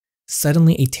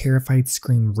Suddenly, a terrified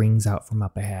scream rings out from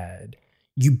up ahead.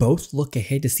 You both look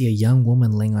ahead to see a young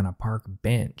woman laying on a park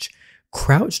bench.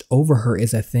 Crouched over her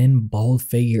is a thin, bald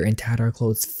figure in tattered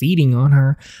clothes feeding on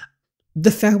her. The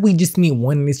fact we just meet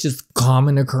one is just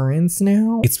common occurrence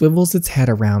now. It swivels its head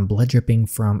around, blood dripping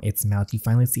from its mouth. You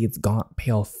finally see its gaunt,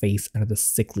 pale face under the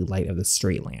sickly light of the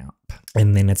street lamp.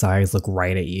 And then its eyes look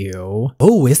right at you.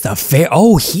 Oh, it's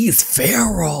he's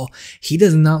feral. He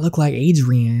does not look like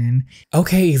Adrian.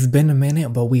 Okay, it's been a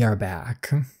minute, but we are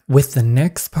back. With the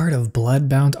next part of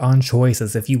Bloodbound on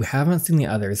choices. If you haven't seen the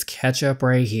others, catch up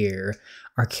right here.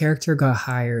 Our character got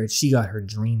hired. She got her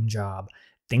dream job.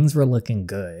 Things were looking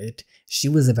good. She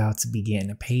was about to be getting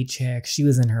a paycheck. She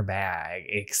was in her bag,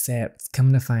 except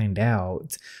come to find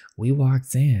out, we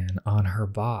walked in on her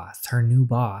boss, her new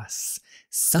boss,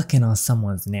 sucking on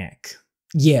someone's neck.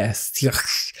 Yes,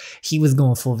 he was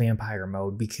going full vampire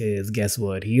mode because guess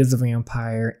what? He is a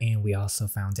vampire, and we also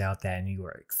found out that New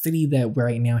York City that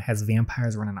right now has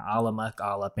vampires running all amok,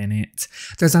 all up in it.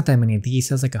 There's not that many. I think he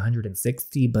says like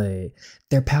 160, but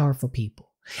they're powerful people.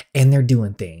 And they're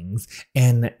doing things.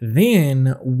 And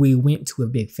then we went to a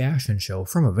big fashion show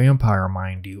from a vampire,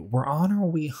 mind you. We're on our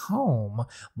way home,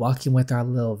 walking with our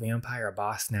little vampire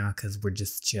boss now because we're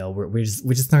just chill. We're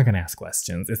just not gonna ask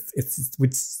questions. We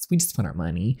just want our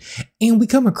money. And we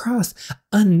come across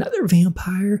another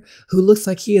vampire who looks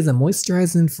like he isn't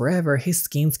moisturizing forever. His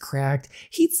skin's cracked.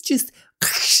 He's just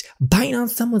biting on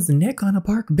someone's neck on a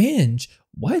park bench.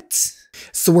 What?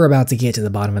 So we're about to get to the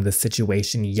bottom of this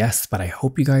situation, yes, but I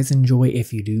hope you guys enjoy.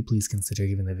 If you do, please consider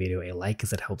giving the video a like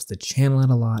as it helps the channel out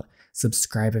a lot.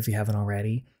 Subscribe if you haven't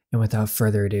already. And without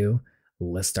further ado,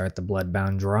 let's start the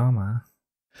Bloodbound drama.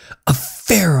 A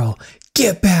feral!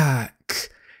 Get back!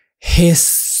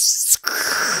 Hiss!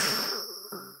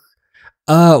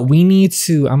 We need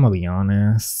to, I'm gonna be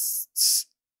honest.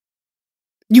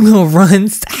 You gonna run?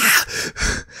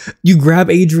 You grab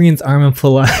Adrian's arm and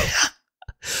pull out.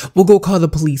 We'll go call the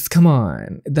police. Come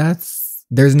on.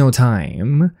 There's no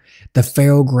time. The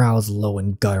feral growls low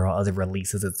and guttural as it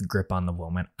releases its grip on the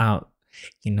woman.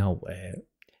 You know what?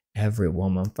 Every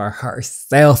woman for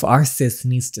herself. Our sis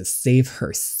needs to save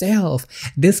herself.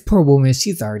 This poor woman,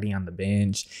 she's already on the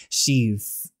bench.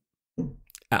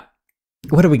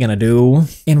 What are we gonna do?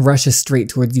 And rushes straight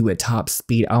towards you at top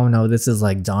speed. Oh no, this is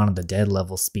like Dawn of the Dead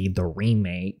level speed, the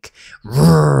remake.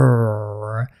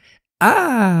 Roar.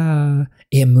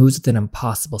 It moves with an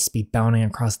impossible speed, bounding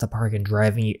across the park and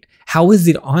driving you. How is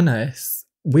it on us?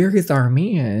 Where is our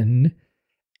man?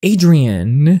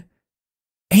 Adrian?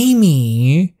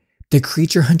 Amy? The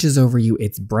creature hunches over you,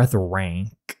 its breath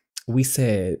rank. We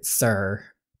said, sir,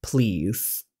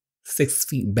 please, 6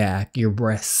 feet back, your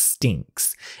breath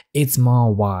stinks. It's maw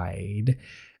wide.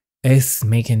 It's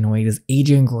making noises.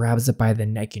 Adrian grabs it by the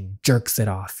neck and jerks it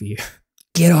off you.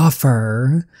 Get off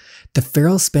her! The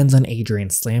feral spins on Adrian,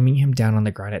 slamming him down on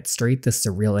the ground. It's straight this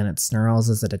surreal and it snarls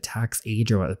as it attacks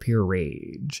Adrian with pure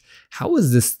rage. How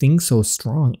is this thing so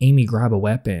strong? Amy, grab a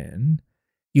weapon.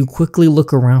 You quickly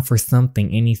look around for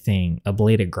something, anything. A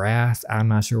blade of grass? I'm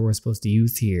not sure what we're supposed to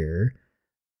use here.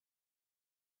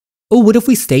 Oh, what if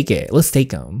we stake it? Let's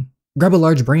stake him. Grab a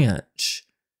large branch.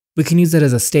 We can use it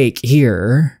as a stake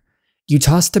here. You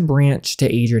toss the branch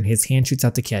to Adrian, his hand shoots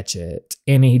out to catch it,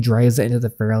 and he drives it into the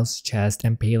feral's chest,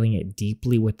 impaling it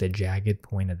deeply with the jagged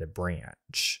point of the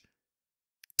branch.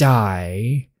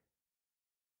 Die.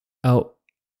 Oh,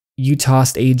 you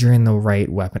tossed Adrian the right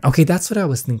weapon. Okay, that's what I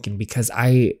was thinking, because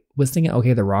I was thinking,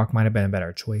 okay, the rock might have been a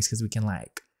better choice, because we can,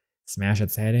 like, smash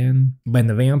its head in. But in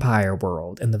the vampire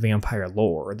world, and the vampire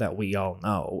lore that we all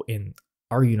know, in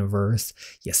our universe,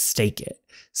 you stake it.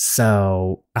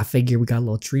 So I figure we got a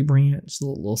little tree branch, a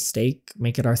little stake,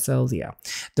 make it ourselves. Yeah.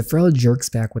 The feral jerks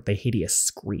back with a hideous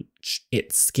screech.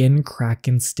 Its skin cracks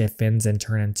and stiffens and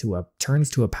turns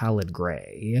to a pallid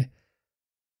gray.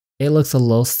 It looks a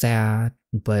little sad,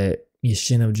 but you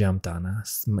shouldn't have jumped on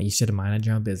us. You should have minded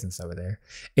your own business over there.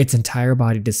 Its entire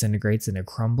body disintegrates into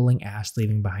crumbling ash,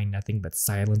 leaving behind nothing but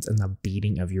silence and the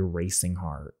beating of your racing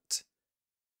heart. ...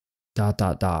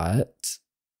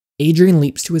 Adrian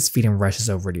leaps to his feet and rushes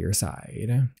over to your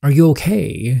side. Are you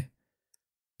okay?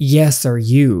 Yes, are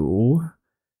you?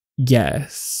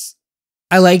 Yes.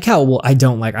 I like how, well, I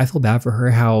don't like, I feel bad for her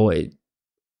how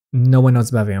no one knows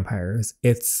about vampires.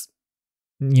 It's,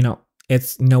 you know,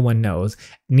 it's no one knows.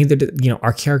 Neither do, you know,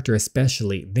 our character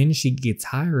especially. Then she gets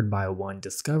hired by one,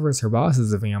 discovers her boss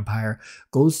is a vampire,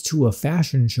 goes to a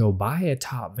fashion show by a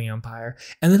top vampire,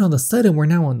 and then all of a sudden we're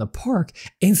now in the park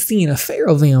and seeing a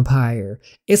feral vampire.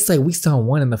 It's like we saw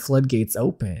one and the floodgates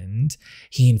opened.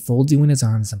 He enfolds you in his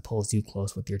arms and pulls you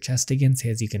close with your chest against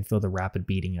his. You can feel the rapid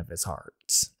beating of his heart.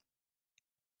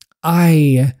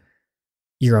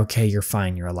 You're okay, you're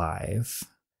fine, you're alive.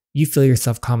 You feel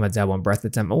yourself calm down one breath at a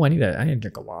time. Oh, I need to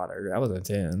drink a water. That was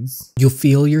intense. You'll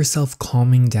feel yourself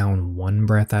calming down one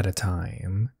breath at a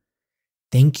time.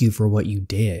 Thank you for what you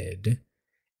did.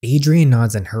 Adrian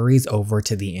nods and hurries over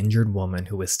to the injured woman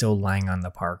who is still lying on the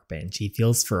park bench. He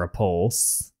feels for a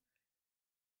pulse.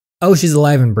 Oh, she's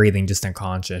alive and breathing, just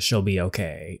unconscious. She'll be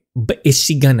okay. But is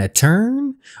she gonna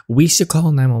turn? We should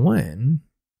call 911.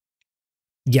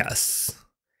 Yes.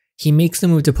 He makes the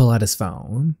move to pull out his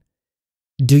phone.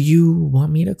 Do you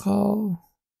want me to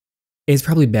call? It's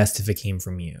probably best if it came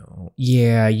from you.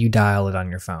 Yeah, you dial it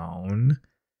on your phone.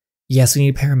 Yes, we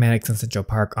need paramedics in Central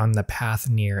Park on the path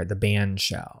near the band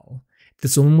shell.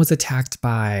 This woman was attacked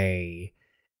by...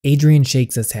 Adrian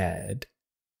shakes his head.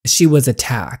 She was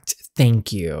attacked.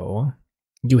 Thank you.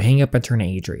 You hang up and turn to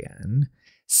Adrian.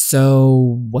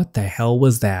 So, what the hell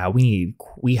was that? We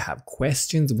have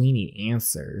questions. We need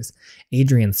answers.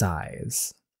 Adrian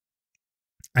sighs.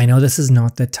 I know this is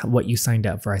not what you signed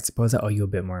up for. I suppose I owe you a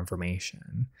bit more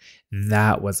information.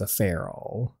 That was a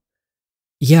feral.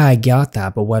 Yeah, I got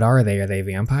that, but what are they? Are they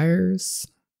vampires?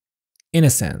 In a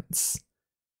sense.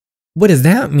 What does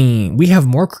that mean? We have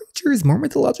more creatures? More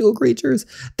mythological creatures?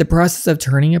 The process of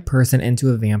turning a person into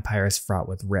a vampire is fraught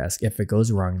with risk. If it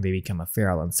goes wrong, they become a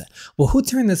feral instead. Well, who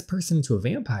turned this person into a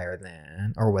vampire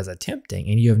then? Or was attempting,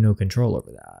 and you have no control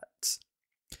over that?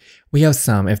 We have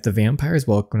some. If the vampire is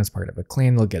welcomed as part of a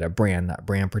clan, they'll get a brand. That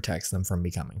brand protects them from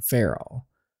becoming feral.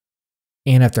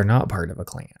 And if they're not part of a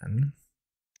clan,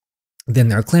 then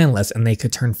they're clanless and they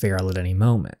could turn feral at any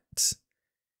moment.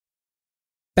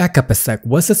 Back up a sec.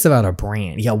 What's this about a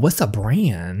brand? Yeah, what's a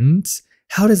brand?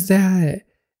 How does that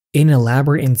an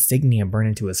elaborate insignia burn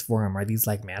into his forearm? Are these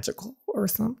like magical or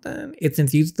something? It's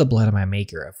infused with the blood of my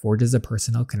maker. It forges a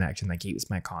personal connection that keeps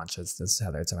my consciousness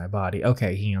tethered to my body.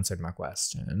 Okay, he answered my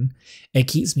question. It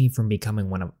keeps me from becoming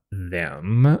one of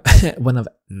them. One of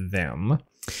them.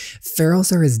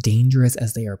 Ferals are as dangerous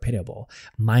as they are pitiable.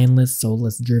 Mindless,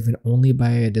 soulless, driven only by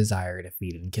a desire to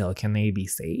feed and kill. Can they be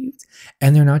saved?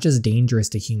 And they're not just dangerous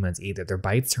to humans either. Their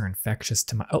bites are infectious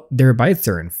to my... Oh, their bites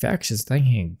are infectious. They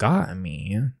ain't got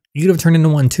me. You'd have turned into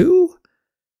one too?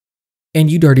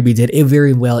 And you'd already be dead. It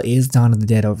very well is Dawn of the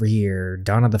Dead over here.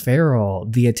 Dawn of the Feral.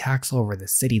 The attacks all over the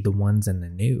city, the ones in the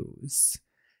news.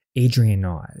 Adrian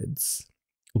nods.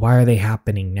 Why are they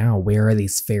happening now? Where are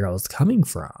these ferals coming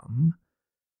from?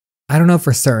 I don't know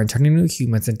for certain. Turning new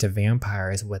humans into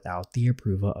vampires without the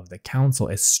approval of the council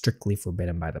is strictly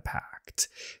forbidden by the pact.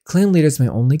 Clan leaders may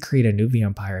only create a new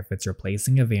vampire if it's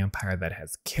replacing a vampire that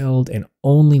has killed, and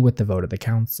only with the vote of the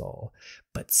council.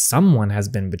 But someone has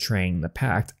been betraying the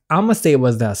pact. I'm gonna say it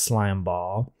was that slime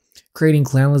ball, creating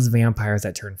clanless vampires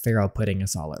that turn feral, putting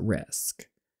us all at risk.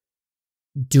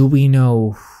 Do we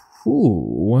know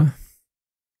who?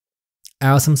 I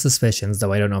have some suspicions,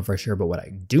 though I don't know for sure, but what I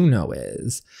do know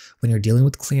is, when you're dealing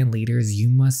with clan leaders, you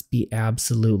must be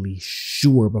absolutely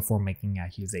sure before making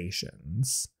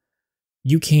accusations.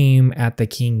 You came at the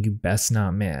king you best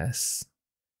not miss.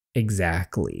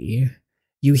 Exactly.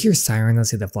 You hear sirens and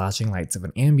see the flashing lights of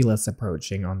an ambulance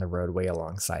approaching on the roadway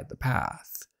alongside the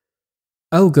path.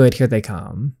 Oh good, here they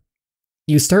come.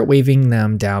 You start waving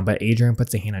them down, but Adrian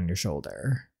puts a hand on your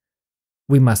shoulder.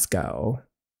 We must go.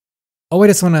 Oh, I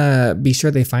just want to be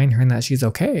sure they find her and that she's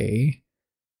okay.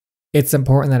 It's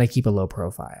important that I keep a low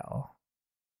profile.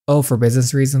 Oh, for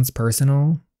business reasons,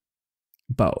 personal?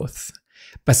 Both.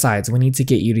 Besides, we need to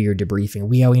get you to your debriefing.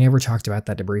 We never talked about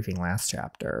that debriefing last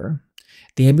chapter.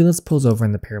 The ambulance pulls over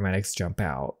and the paramedics jump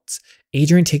out.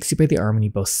 Adrian takes you by the arm and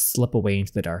you both slip away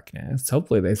into the darkness.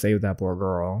 Hopefully they save that poor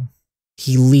girl.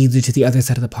 He leads you to the other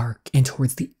side of the park and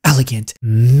towards the elegant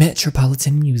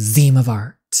Metropolitan Museum of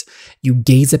Art. You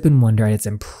gaze up in wonder at its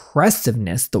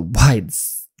impressiveness, the wide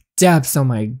steps. Oh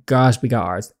my gosh, we got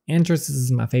ours. Entrance, this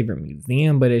is my favorite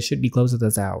museum, but it should be closed at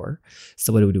this hour.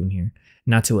 So what are we doing here?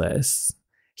 Not to us.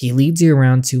 He leads you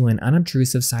around to an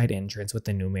unobtrusive side entrance with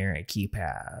a numeric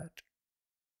keypad.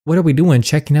 What are we doing?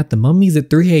 Checking out the mummies at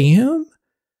 3 a.m.?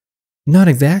 Not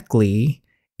exactly.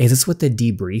 Is this what the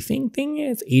debriefing thing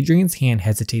is? Adrian's hand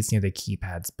hesitates near the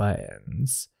keypad's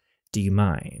buttons. Do you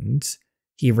mind?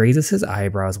 He raises his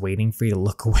eyebrows, waiting for you to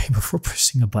look away before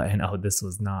pushing a button. Oh, this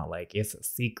was not like, it's a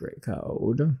secret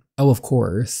code. Oh, of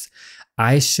course.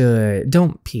 I should,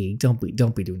 don't peek, don't be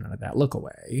doing none of that. Look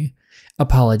away.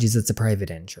 Apologies, it's a private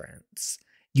entrance.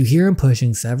 You hear him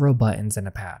pushing several buttons in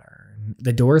a pattern.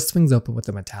 The door swings open with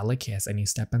a metallic hiss and you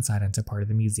step inside into part of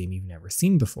the museum you've never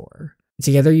seen before.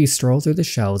 Together you stroll through the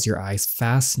shelves, your eyes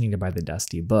fascinated by the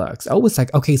dusty books. Oh, it's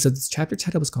like, okay, so this chapter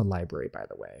title was called Library, by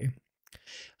the way.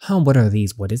 Huh, what are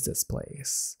these? What is this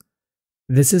place?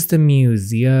 This is the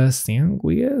Musea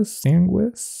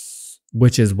Sanguis,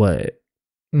 which is what?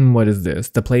 What is this?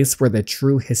 The place where the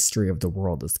true history of the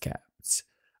world is kept.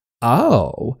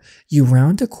 Oh, you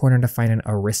round a corner to find an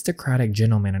aristocratic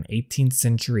gentleman in 18th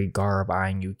century garb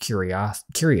eyeing you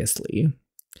curiously.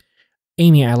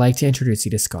 Amy, I'd like to introduce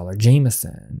you to Scholar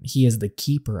Jameson. He is the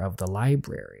keeper of the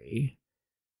library.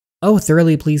 Oh,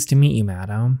 thoroughly pleased to meet you,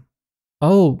 madam.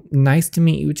 Oh, nice to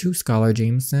meet you too, Scholar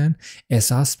Jameson. As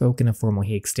soft-spoken and formal,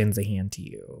 he extends a hand to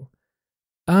you.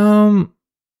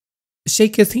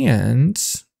 Shake his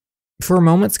hand. For a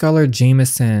moment, Scholar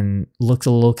Jameson looks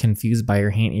a little confused by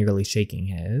your hand eagerly shaking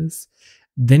his.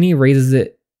 Then he raises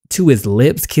it to his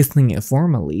lips, kissing it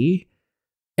formally.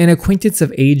 An acquaintance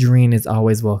of Adrian is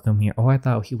always welcome here. Oh, I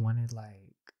thought he wanted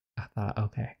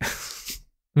okay.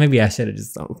 Maybe I should have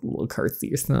just done a little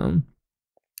curtsy or something.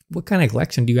 What kind of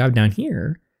collection do you have down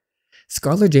here?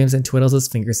 Scholar Jameson twiddles his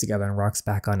fingers together and rocks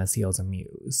back on his heels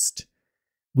amused.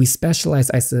 We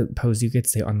specialize, I suppose you could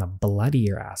say, on the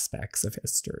bloodier aspects of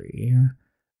history,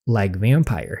 like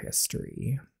vampire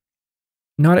history.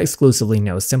 Not exclusively,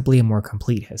 no, simply a more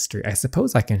complete history. I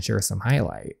suppose I can share some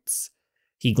highlights.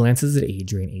 He glances at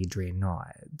Adrian. Adrian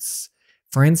nods.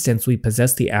 For instance, we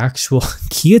possess the actual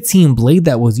guillotine blade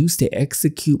that was used to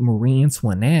execute Marie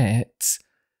Antoinette.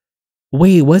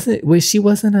 Wait, she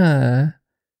wasn't a...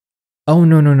 Oh,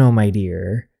 no, my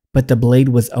dear. But the blade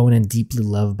was owned and deeply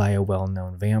loved by a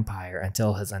well-known vampire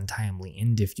until his untimely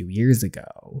end a few years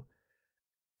ago.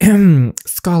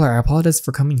 Scholar, I apologize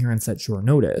for coming here on such short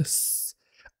notice.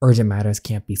 Urgent matters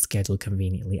can't be scheduled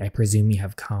conveniently. I presume you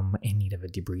have come in need of a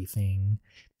debriefing.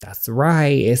 That's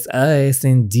right, it's us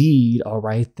indeed. All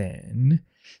right then.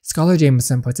 Scholar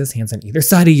Jameson puts his hands on either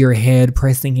side of your head,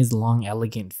 pressing his long,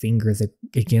 elegant fingers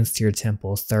against your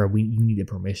temples. Sir, you needed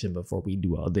permission before we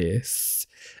do all this.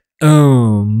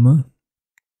 No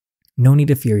need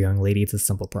to fear, young lady. It's a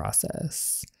simple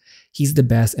process. He's the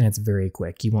best and it's very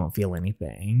quick. You won't feel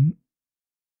anything.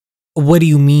 What do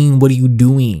you mean? What are you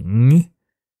doing?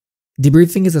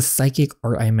 Debriefing is a psychic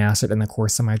art I mastered in the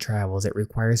course of my travels. It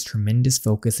requires tremendous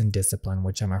focus and discipline,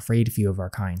 which I'm afraid few of our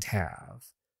kind have.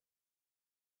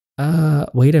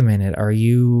 Wait a minute. Are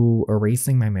you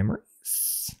erasing my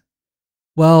memories?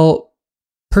 Well,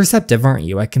 perceptive, aren't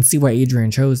you? I can see why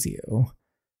Adrian chose you.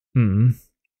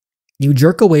 You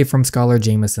jerk away from Scholar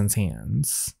Jameson's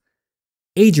hands.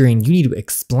 Adrian, you need to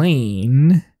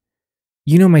explain.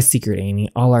 You know my secret, Amy.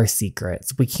 All our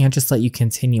secrets. We can't just let you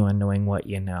continue on knowing what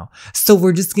you know. So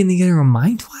we're just gonna get our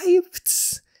mind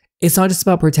wiped? It's not just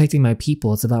about protecting my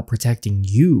people. It's about protecting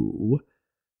you.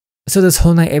 So this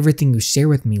whole night, everything you share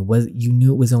with me you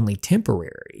knew it was only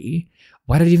temporary.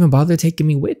 Why did you even bother taking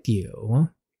me with you?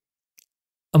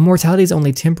 Immortality is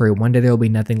only temporary. One day there will be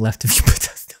nothing left of you but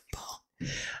dust and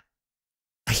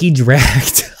bone. He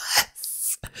dragged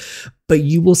us. But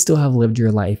you will still have lived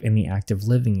your life, and the act of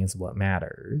living is what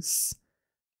matters.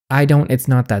 It's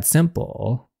not that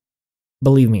simple.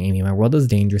 Believe me, Amy, my world is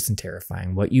dangerous and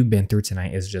terrifying. What you've been through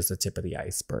tonight is just the tip of the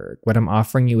iceberg. What I'm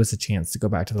offering you is a chance to go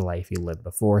back to the life you lived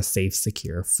before, safe,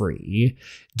 secure, free.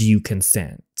 Do you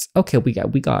consent? Okay, we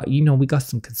got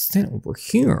some consent over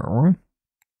here.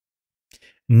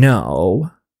 No.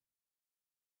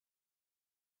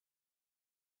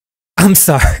 I'm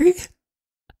sorry.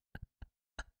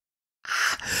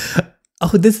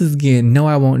 Oh, this is again. No,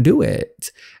 I won't do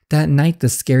it. That night, the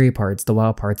scary parts, the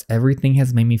wild parts, everything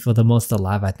has made me feel the most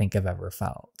alive I think I've ever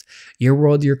felt. Your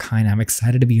world, your kind, I'm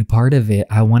excited to be a part of it.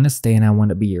 I want to stay and I want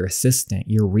to be your assistant,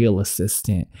 your real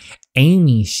assistant.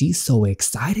 Amy, she's so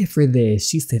excited for this.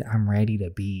 She said, I'm ready to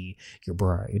be your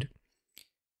bride.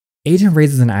 Agent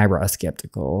raises an eyebrow,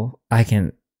 skeptical.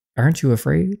 Aren't you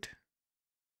afraid?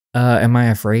 Am I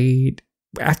afraid?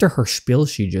 After her spiel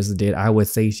she just did, I would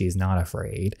say she's not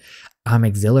afraid. I'm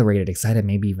exhilarated, excited,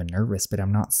 maybe even nervous, but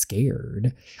I'm not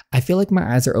scared. I feel like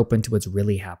my eyes are open to what's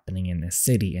really happening in this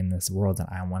city, in this world, and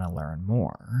I want to learn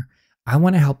more. I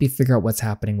want to help you figure out what's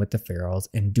happening with the Ferals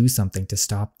and do something to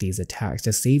stop these attacks,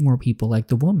 to save more people like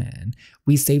the woman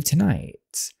we saved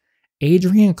tonight.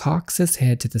 Adrian cocks his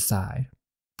head to the side,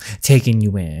 taking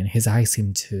you in. His eyes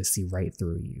seem to see right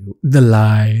through you. The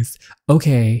lies.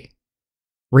 Okay.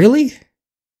 Really?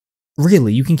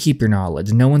 Really, you can keep your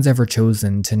knowledge. No one's ever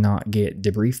chosen to not get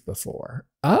debriefed before.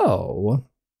 Oh.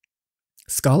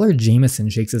 Scholar Jameson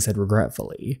shakes his head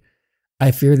regretfully.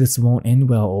 I fear this won't end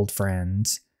well, old friend.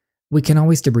 We can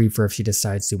always debrief her if she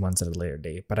decides to once at a later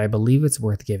date, but I believe it's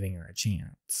worth giving her a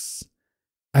chance.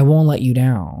 I won't let you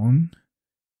down.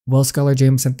 Well, Scholar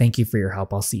Jameson, thank you for your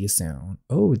help. I'll see you soon.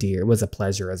 Oh dear, it was a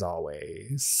pleasure as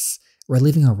always. We're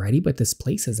leaving already, but this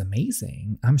place is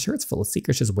amazing. I'm sure it's full of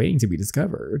secrets just waiting to be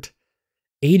discovered.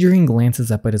 Adrian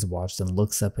glances up at his watch and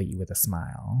looks up at you with a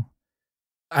smile.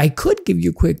 I could give you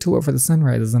a quick tour for the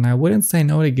sunrises, and I wouldn't say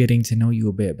no to getting to know you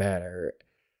a bit better.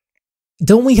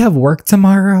 Don't we have work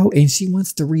tomorrow? And she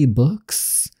wants to read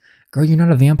books? Girl, you're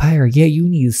not a vampire yet. You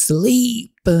need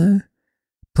sleep.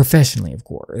 Professionally, of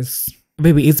course.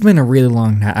 Baby, it's been a really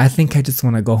long night. I think I just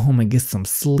want to go home and get some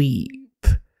sleep.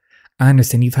 I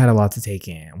understand you've had a lot to take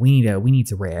in. We need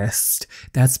to rest.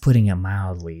 That's putting it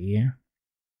mildly.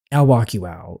 I'll walk you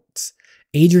out.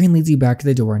 Adrian leads you back to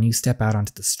the door and you step out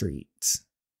onto the street.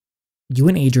 You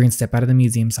and Adrian step out of the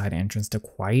museum side entrance to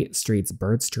quiet streets,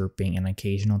 birds chirping, and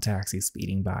occasional taxis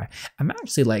speeding by. I'm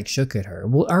actually like shook at her.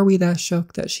 Well, are we that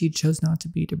shook that she chose not to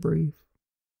be debriefed?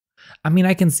 I mean,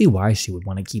 I can see why she would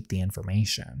want to keep the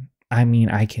information. I mean,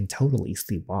 I can totally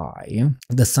see why.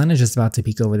 The sun is just about to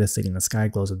peek over the city and the sky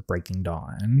glows with breaking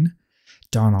dawn.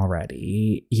 Dawn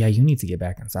already. Yeah, you need to get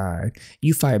back inside.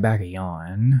 You fight back a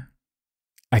yawn.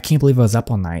 I can't believe I was up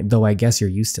all night, though I guess you're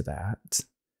used to that.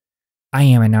 I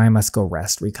am, and now I must go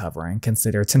rest, recover, and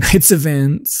consider tonight's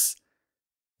events.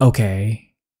 Okay.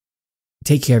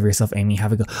 Take care of yourself, Amy.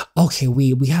 Have a good... Okay,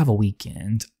 we have a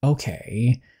weekend.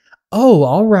 Okay. Oh,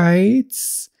 all right.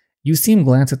 You see him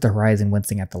glance at the horizon,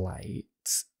 wincing at the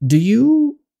lights. Do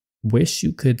you wish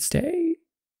you could stay?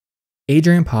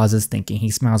 Adrian pauses, thinking. He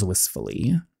smiles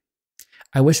wistfully.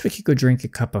 I wish we could go drink a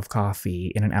cup of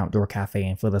coffee in an outdoor cafe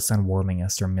and feel the sun warming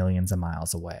us from millions of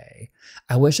miles away.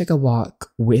 I wish I could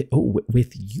walk with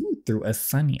you through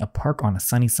a park on a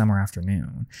sunny summer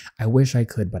afternoon. I wish I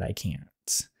could, but I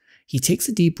can't. He takes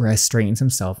a deep breath, straightens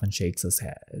himself, and shakes his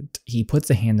head. He puts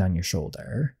a hand on your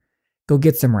shoulder. Go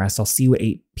get some rest. I'll see you at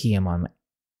 8 p.m. on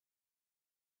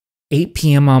 8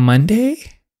 p.m. on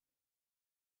Monday?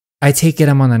 I take it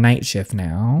I'm on the night shift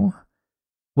now.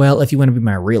 Well, if you want to be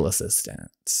my real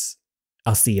assistant,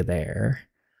 I'll see you there.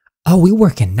 Oh, we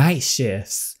work in night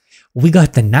shifts. We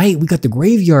got the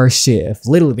graveyard shift.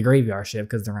 Literally the graveyard shift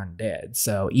because they're undead.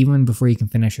 So even before you can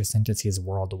finish your sentence, he's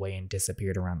whirled away and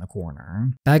disappeared around the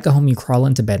corner. Back at home, you crawl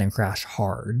into bed and crash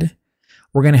hard.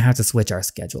 We're going to have to switch our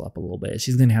schedule up a little bit.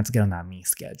 She's going to have to get on that me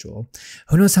schedule.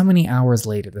 Who knows how many hours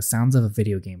later, the sounds of a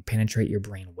video game penetrate your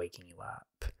brain, waking you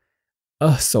up.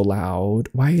 Ugh, so loud.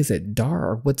 Why is it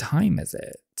dark? What time is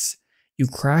it? You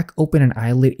crack open an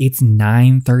eyelid. It's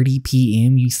 9:30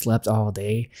 p.m. You slept all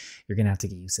day. You're going to have to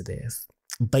get used to this.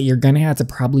 But you're going to have to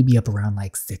probably be up around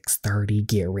like 6:30,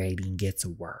 get ready, and get to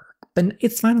work. But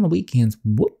it's fine on the weekends.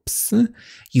 Whoops.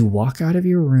 You walk out of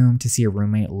your room to see your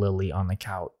roommate Lily on the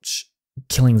couch,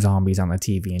 killing zombies on the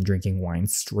TV and drinking wine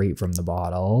straight from the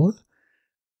bottle.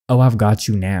 Oh, I've got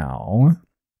you now.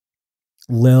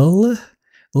 Lil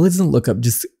doesn't look up,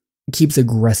 just keeps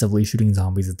aggressively shooting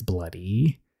zombies. It's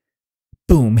bloody.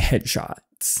 Boom,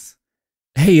 headshots.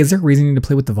 Hey, is there a reason you need to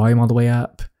play with the volume all the way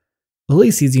up? Lily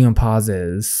sees you and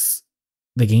pauses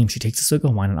the game. She takes a swig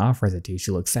of wine and offers it to you.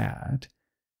 She looks sad.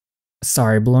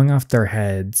 Sorry, blowing off their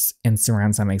heads and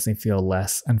surround sound makes me feel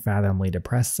less unfathomably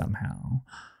depressed somehow.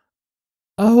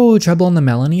 Oh, trouble on the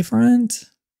Melanie front?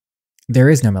 There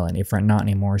is no Melanie front, not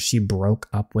anymore. She broke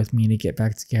up with me to get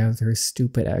back together with her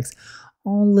stupid ex.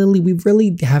 Oh, Lily, we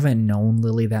really haven't known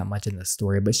Lily that much in the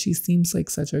story, but she seems like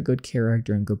such a good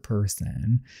character and good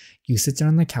person. You sit down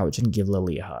on the couch and give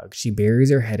Lily a hug. She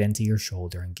buries her head into your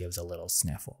shoulder and gives a little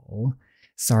sniffle.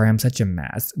 Sorry, I'm such a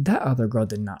mess. That other girl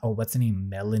did not, oh, what's her name?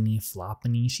 Melanie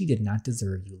Floppany? She did not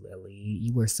deserve you, Lily.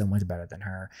 You were so much better than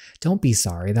her. Don't be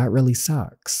sorry, that really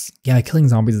sucks. Yeah, killing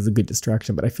zombies is a good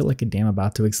distraction, but I feel like a dam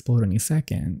about to explode any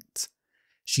second.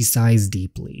 She sighs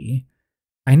deeply.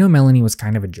 I know Melanie was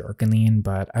kind of a jerk in the end,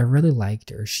 but I really liked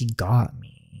her. She got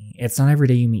me. It's not every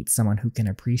day you meet someone who can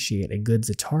appreciate a good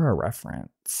Zatara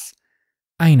reference.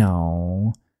 I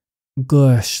know.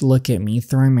 Gosh, look at me,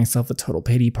 throwing myself a total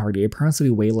pity party. I promise to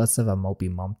be way less of a mopey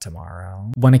mump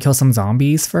tomorrow. Want to kill some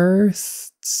zombies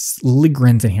first? Lily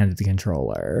grins and hands the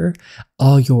controller.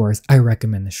 All yours. I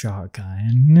recommend the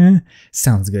shotgun.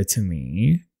 Sounds good to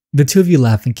me. The two of you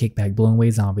laugh and kick back, blowing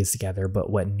away zombies together, but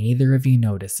what neither of you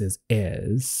notices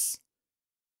is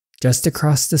just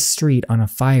across the street on a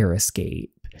fire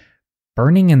escape,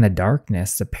 burning in the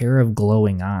darkness, a pair of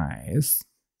glowing eyes.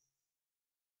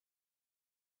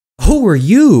 Who are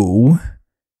you?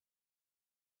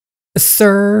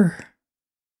 Sir?